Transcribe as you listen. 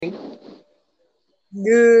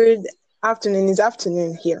Good afternoon. It's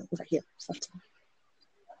afternoon here, over here. It's afternoon.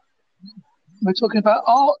 We're talking about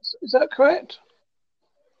art, is that correct?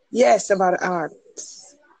 Yes, about art.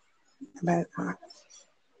 About art.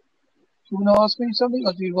 Do you want to ask me something,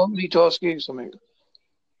 or do you want me to ask you something?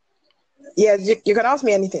 Yes, you can ask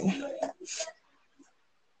me anything.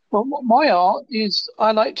 Well, my art is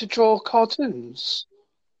I like to draw cartoons.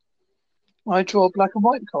 I draw black and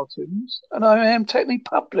white cartoons, and I am technically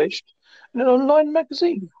published in an online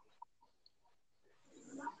magazine.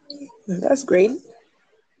 That's great.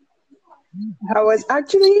 I was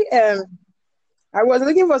actually I was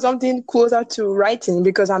looking for something closer to writing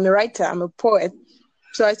because I'm a writer, I'm a poet.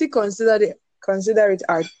 So I still consider it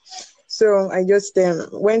art. So I just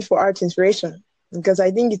went for art inspiration because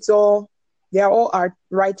I think they are all art,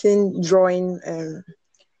 writing, drawing,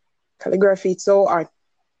 calligraphy, it's all art.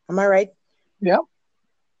 Am I right? Yeah.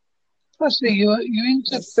 Let's see, you're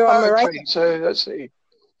into Yes, so I'm a writer. poetry, so let's see.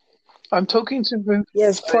 I'm talking to Ruth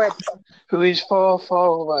Yes, Adodo, poet. who is far, far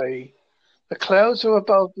away. The clouds are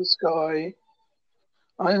above the sky.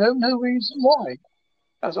 I don't know reason why.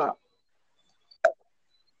 How's that?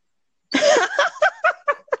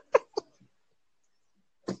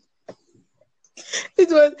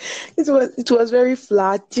 It was very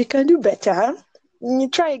flat. You can do better. You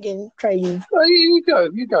try again. Try again. Oh, you go,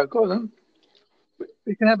 go on then.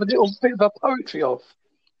 We can have a little bit of a poetry off.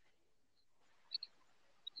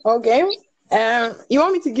 Okay. You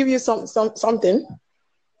want me to give you something?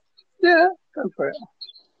 Yeah, go for it.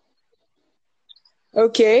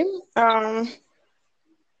 Okay. Um.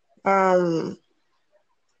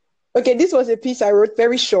 Okay. This was a piece I wrote,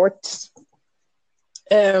 very short.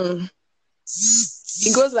 It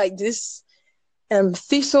goes like this.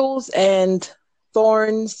 Thistles and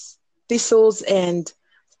thorns. Thistles and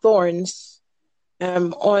thorns.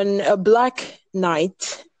 On a black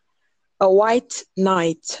night, a white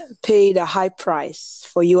knight paid a high price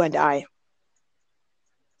for you and I.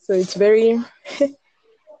 So it's very. Did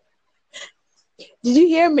you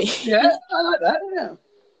hear me? Yeah, I like that. Yeah,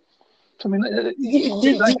 something like Did you, a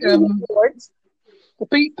bit did, like did you hear the words? the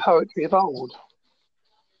beat poetry of old.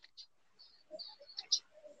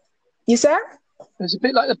 You said? It's a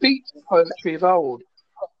bit like the beat poetry of old.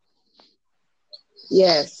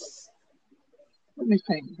 Yes. Let me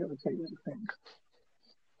think. Let me think. Let me think.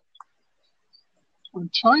 I'm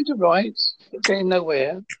trying to write, but getting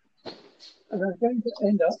nowhere, and I'm going to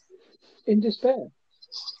end up in despair.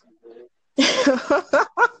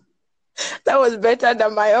 That was better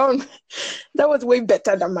than my own. That was way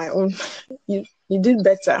better than my own. You did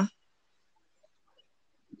better.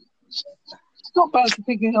 It's not bad for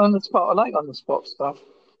thinking on the spot. I like on the spot stuff.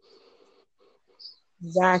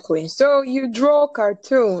 Exactly. So you draw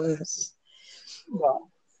cartoons. But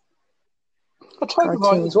I try to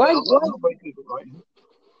write as Cartoons. Why? well, but I'm not very good at writing.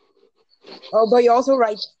 Oh, but you also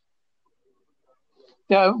write.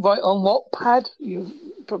 Yeah, write on Wattpad.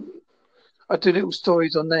 I do little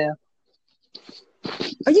stories on there.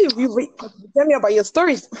 Oh, tell me about your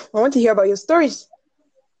stories. I want to hear about your stories.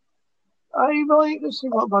 I write. Let's see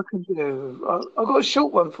what I can do. I've got a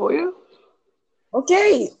short one for you.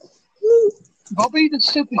 Okay. Bobby the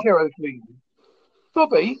superhero dream.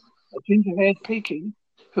 Bobby, a ginger-haired Peking,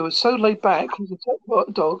 who was so laid back he was a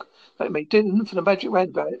top dog that made Dylan for the Magic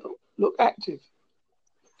Rainbow look active.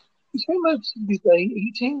 He spent most of his day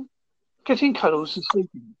eating, getting cuddles and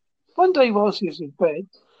sleeping. One day whilst he was in bed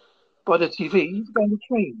by the TV, he began to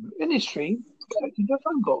dream. In his dream, he stepped into a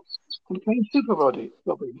phone box and became Super Robbie,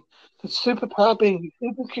 the superpower being his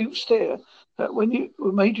super cute stare that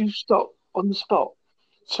made you stop on the spot.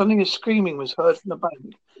 Suddenly a screaming was heard from the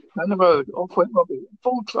bank. Down the road, off went Robbie,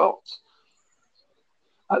 full trot.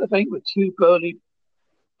 At the bank were two burly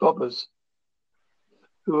robbers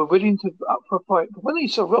who were willing to up for a fight. But when they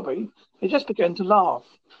saw Robbie, they just began to laugh.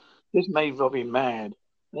 This made Robbie mad.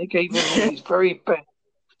 They gave him his very best,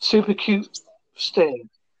 super cute stare, and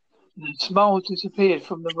the smiles disappeared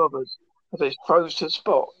from the robbers as they froze to the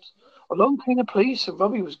spot. Along came the police, and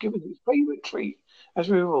Robbie was given his favourite treat as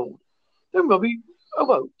reward. Then Robbie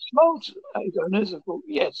awoke, smiled at his owners, and thought,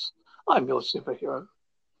 "Yes, I'm your superhero."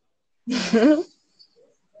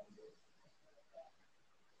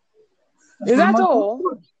 That's Is one of that my all?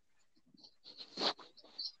 stories.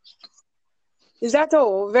 Is that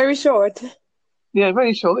all? Very short. Yeah,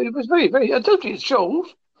 very short. It was very, very. I don't think it's short.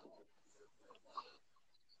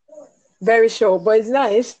 Very short, but it's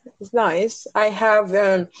nice. It's nice. I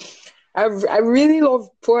really love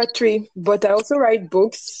poetry, but I also write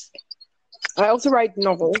books. I also write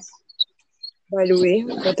novels, by the way.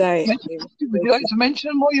 But Would you like to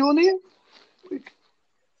mention what you're on here?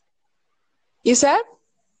 you said?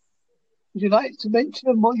 Would you like to mention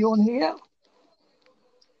them while you're on here?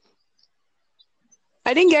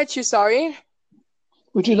 I didn't get you, sorry.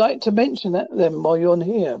 Would you like to mention them while you're on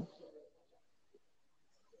here?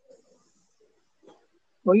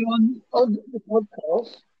 While you're on the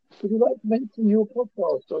podcast, would you like to mention your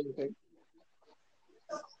podcast or anything?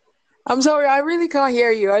 I'm sorry, I really can't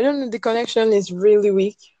hear you. I don't know, the connection is really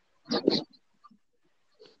weak.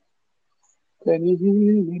 Can you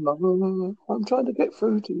hear me, Mother? I'm trying to get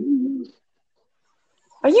through to you.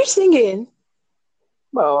 Are you singing?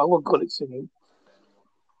 Well, I won't call it singing.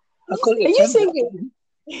 I call it Are you attempted singing?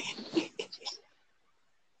 singing.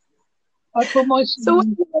 I call my So what?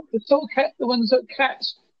 singing the ones that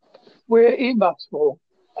cats wear earmuffs for.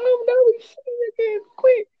 Oh no, he's singing again!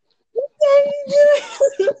 Quick!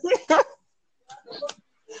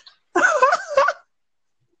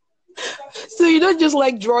 So you don't just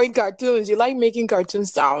like drawing cartoons, you like making cartoon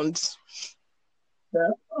sounds. Yeah,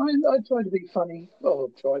 I try to be funny. Oh,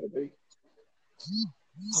 I try to be.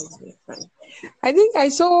 I think I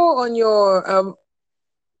saw on your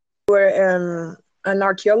where an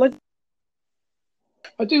archaeologist.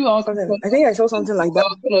 I do I think I saw something like that.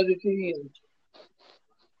 archaeology and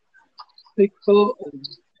Bigfoot and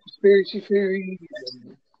conspiracy theory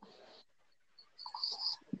and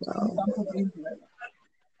stuff on the internet.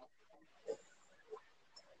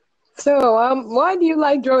 So why do you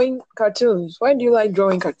like drawing cartoons? Why do you like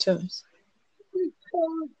drawing cartoons?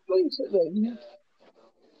 Basically,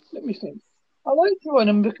 let me think. I like drawing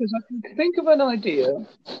them because I can think of an idea,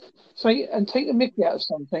 say, and take the mickey out of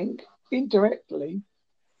something indirectly,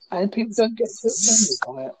 and people don't get too offended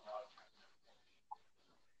by it.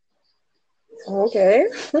 Okay.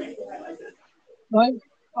 Like,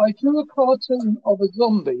 I drew a cartoon of a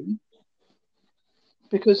zombie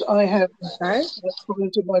because I have Okay.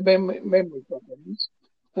 problems with my memory problems,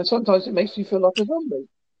 and sometimes it makes me feel like a zombie.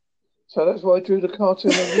 So that's why I drew the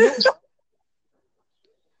cartoon of the zombie.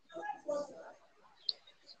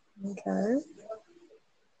 Okay.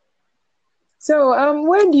 So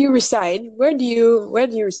where do you reside? Where do you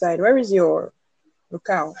reside? Where is your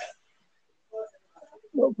locale?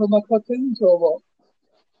 What, for my cartoons or what?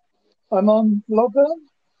 I'm on Blogger,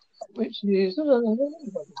 which is if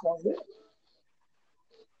I can find it.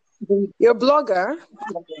 Your blogger?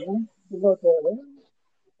 Blogger.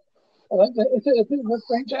 Is it a bit of a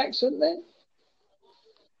French accent there?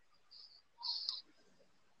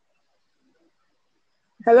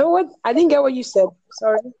 Hello, what? I didn't get what you said.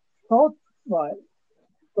 Sorry. Oh, right.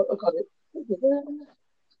 I got it.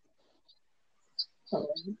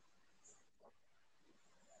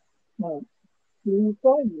 Right. You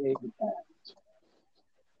find me.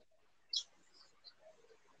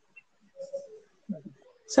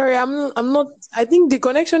 Sorry, I'm not. I think the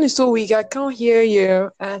connection is so weak. I can't hear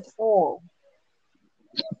you at all.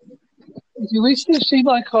 If you wish to see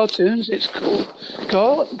my cartoons, it's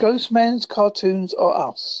called Ghostman's Cartoons or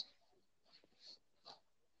Us.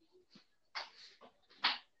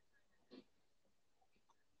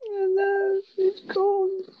 And it's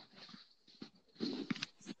gone.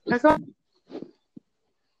 I can't.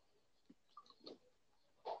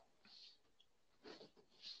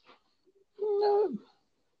 No.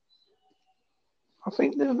 I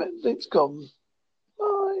think it's gone.